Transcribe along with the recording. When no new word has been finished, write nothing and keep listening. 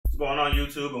going on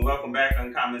YouTube, and welcome back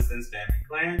Uncommon Sense Family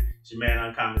Clan. It's your man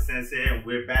Uncommon Sense here, and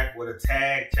we're back with a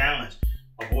tag challenge.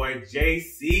 My boy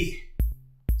JC,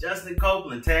 Justin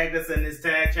Copeland, tagged us in this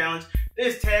tag challenge.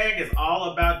 This tag is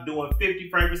all about doing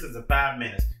 50 fragrances in 5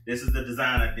 minutes. This is the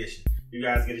designer edition. You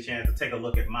guys get a chance to take a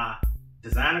look at my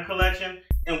designer collection,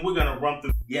 and we're gonna run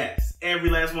through, yes,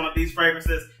 every last one of these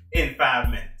fragrances in 5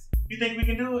 minutes. You think we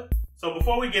can do it? So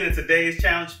before we get into today's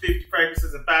challenge, 50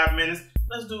 fragrances in 5 minutes,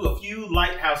 let's do a few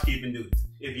light housekeeping duties.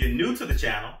 If you're new to the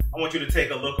channel, I want you to take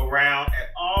a look around at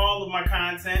all of my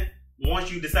content. Once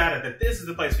you decided that this is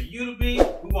the place for you to be,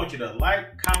 we want you to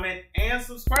like, comment, and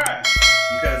subscribe,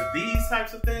 because these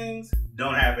types of things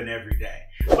don't happen every day.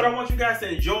 But I want you guys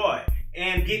to enjoy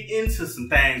and get into some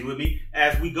things with me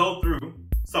as we go through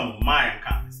some of my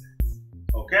uncommon sense.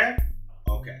 Okay?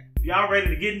 Okay. Y'all ready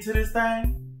to get into this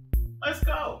thing? Let's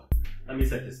go. Let me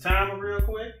set this timer real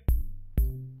quick.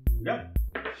 Yep.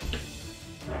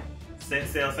 Set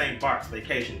sail St. Bart's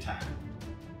vacation time.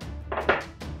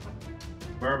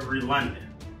 Burberry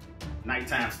London,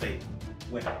 nighttime staple,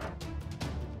 winter.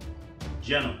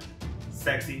 Gentleman,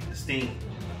 sexy, esteemed.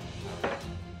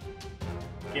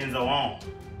 Kenzo On,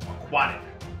 aquatic.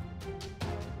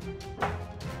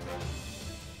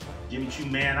 Jimmy Choo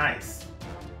Man Ice,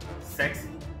 sexy,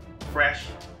 fresh,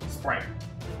 Sprite.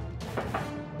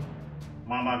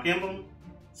 Mama Emblem,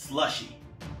 slushy,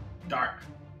 dark,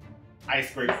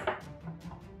 ice grapefruit.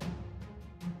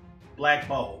 Black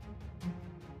Bowl.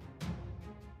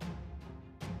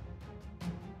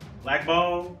 Black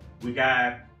Bowl, we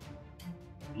got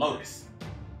Lotus,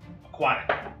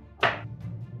 aquatic.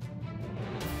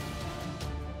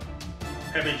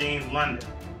 Pebz Jeans London,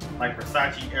 like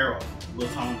Versace Arrows, a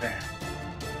little toned down.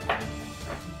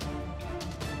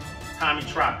 Tommy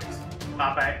Tropics,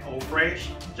 Popeye Eau Fraiche,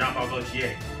 Jean Paul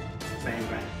Gaultier, same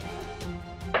thing.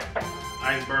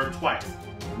 Iceberg Twice,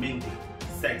 minty,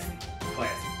 sexy,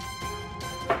 classy.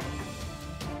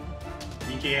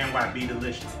 DKNY Be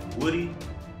Delicious, woody,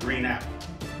 green apple.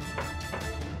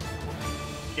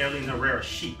 Kelly Herrera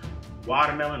Chic,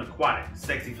 watermelon, aquatic,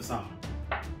 sexy for summer.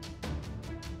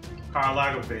 Karl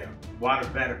Lagerfeld, water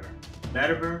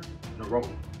vetiver,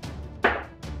 Neroli.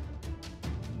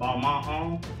 Balmain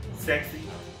Home, sexy,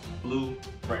 blue,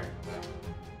 fragrance.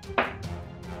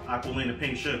 Aquilina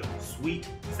Pink Sugar, sweet,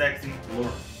 sexy,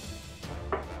 alluring.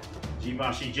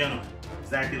 Givenchy Gentleman,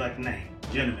 exactly like the name,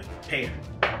 gentleman, pear.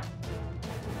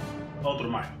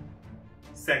 Ultramite,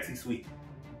 sexy, sweet.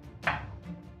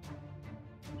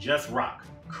 Just Rock,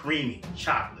 creamy,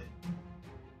 chocolate.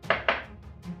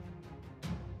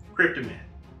 Cryptoman,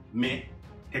 mint,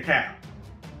 cacao.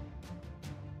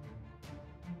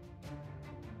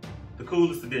 The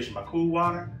Coolest Edition by Cool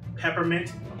Water,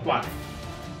 peppermint, aquatic.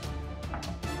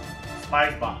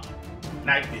 Spice Bomb,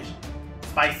 night vision,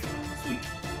 spicy, sweet.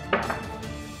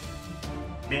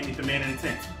 Bentley for Men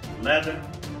Intense, leather,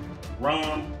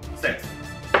 rum, sexy.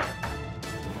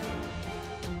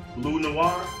 Blue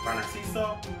Noir by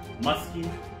Narciso, musky,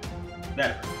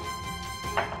 vetiver.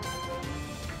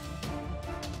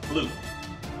 Blue,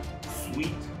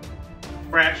 sweet,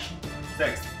 fresh,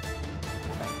 sexy.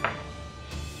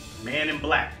 Man in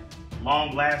Black,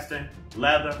 long lasting,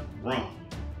 leather, rum.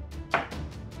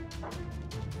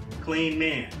 Clean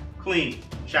Men, clean,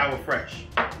 shower fresh.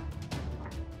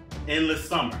 Endless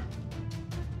Summer,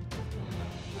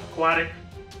 aquatic,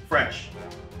 fresh.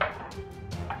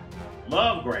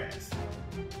 Love Grass,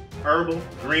 herbal,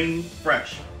 green,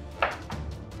 fresh.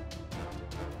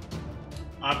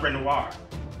 Ombre Noir,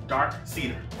 dark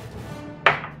cedar.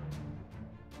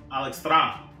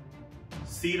 Alexström,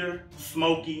 cedar,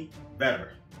 smoky,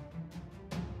 vetiver.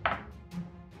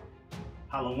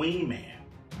 Halloween Man,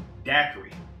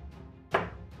 daiquiri.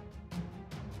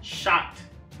 Shot,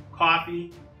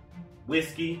 coffee,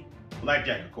 whiskey,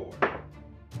 blackjack accord.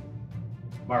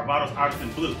 Barbados Artisan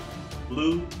Blue,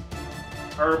 blue,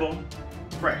 herbal,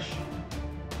 fresh.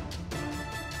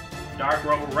 Dark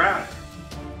Rubber Rider,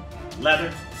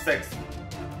 leather, sexy.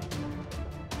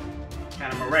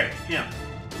 Panama Hemp,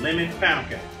 lemon, pound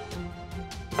cake.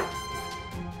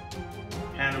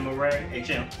 Panama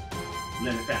HM,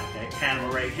 lemon pound cake.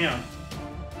 Panama Hemp,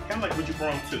 kind of like what you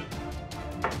brought too.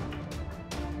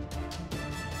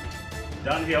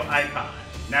 Dunhill Icon,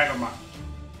 Nagamar,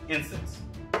 incense.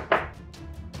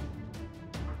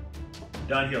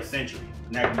 Dunhill Century,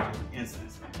 Nagamar,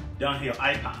 incense. Dunhill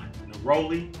Icon,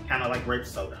 Neroli, kind of like grape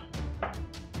soda.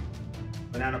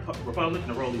 Banana Republic,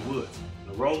 Neroli Woods.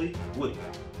 Neroli, woody.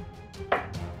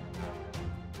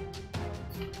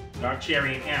 Dark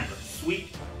Cherry and Amber,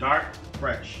 sweet, dark,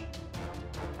 fresh.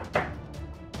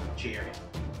 Cherry.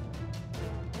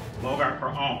 Bogart Per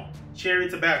Ohm, cherry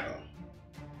tobacco.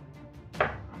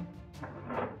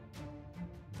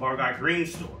 Or I got Green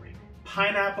Story,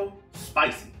 Pineapple,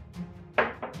 Spicy.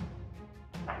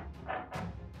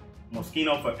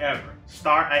 Moschino Forever,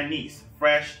 Star Anise,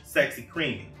 Fresh, Sexy,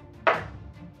 Creamy.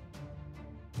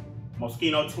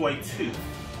 Moschino Toy 2,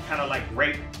 kind of like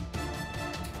grape,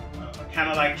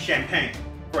 kind of like champagne,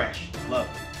 fresh, love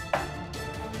it.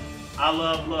 I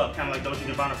Love Love, kind of like Dolce &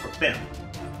 Gabbana Perfume.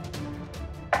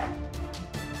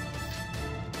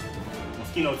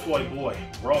 Moschino Toy Boy,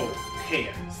 Rose,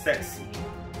 Pear, Sexy.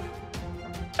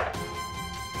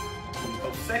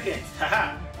 Go second,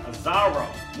 haha, Azzaro,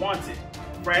 Wanted,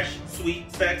 Fresh,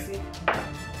 Sweet, Sexy.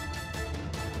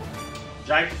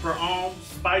 Jacques for Homme,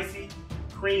 Spicy,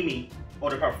 Creamy, Eau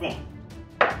de Parfum.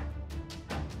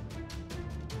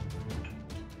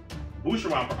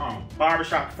 Boucheron for Homme,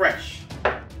 Barbershop Fresh.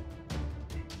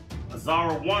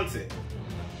 Azzaro Wanted,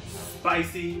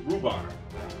 Spicy Rhubarb.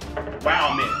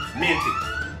 Wow Mint, Minty.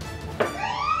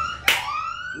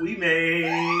 We made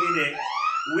it.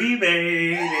 We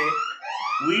made it.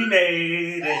 We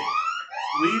made it.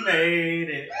 We made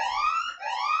it.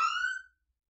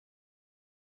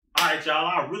 Alright, y'all.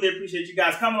 I really appreciate you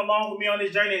guys coming along with me on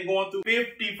this journey and going through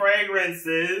 50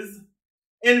 fragrances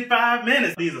in 5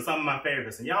 minutes. These are some of my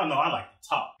favorites, and y'all know I like to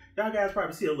talk. Y'all guys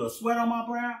probably see a little sweat on my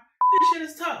brow. This shit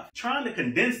is tough. Trying to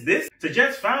condense this to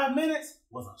just 5 minutes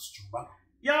was a struggle.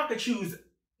 Y'all could choose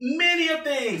many of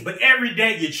things, but every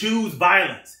day you choose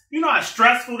violence. You know how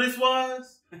stressful this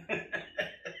was?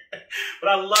 But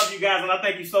I love you guys, and I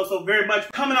thank you so very much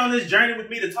for coming on this journey with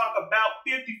me to talk about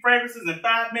 50 fragrances in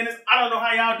 5 minutes. I don't know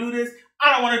how y'all do this.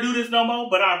 I don't want to do this no more,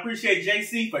 but I appreciate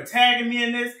JC for tagging me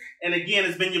in this. And again,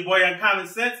 it's been your boy Uncommon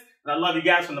Scentz, and I love you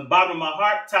guys from the bottom of my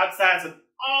heart, top, sides, and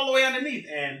all the way underneath.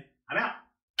 And I'm out.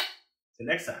 Till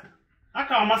next time. I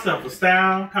call myself a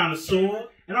style connoisseur,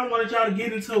 and I wanted y'all to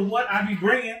get into what I be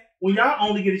bringing when y'all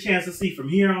only get a chance to see from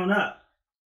here on up.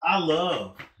 I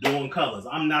love doing colors.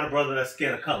 I'm not a brother that's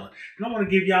scared of color. And I want to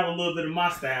give y'all a little bit of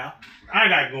my style I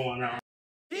got going on.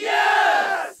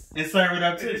 Yes! And serve it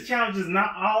up too. This challenge is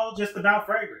not all just about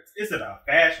fragrance. It's about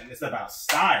fashion. It's about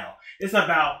style. It's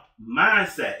about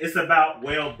mindset. It's about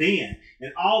well-being.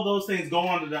 And all those things go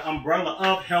under the umbrella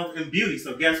of health and beauty.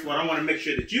 So guess what? I want to make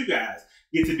sure that you guys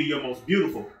get to be your most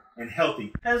beautiful and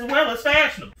healthy, as well as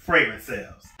fashionable. Fragrance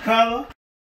sales, color,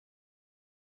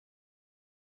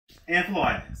 and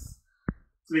fluidness.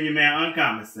 It's been your man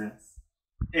Uncommon Scentz,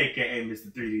 aka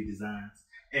Mr. 3D Designs,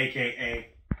 aka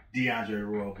DeAndre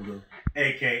Royal Blue,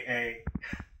 aka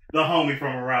the homie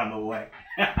from around the way.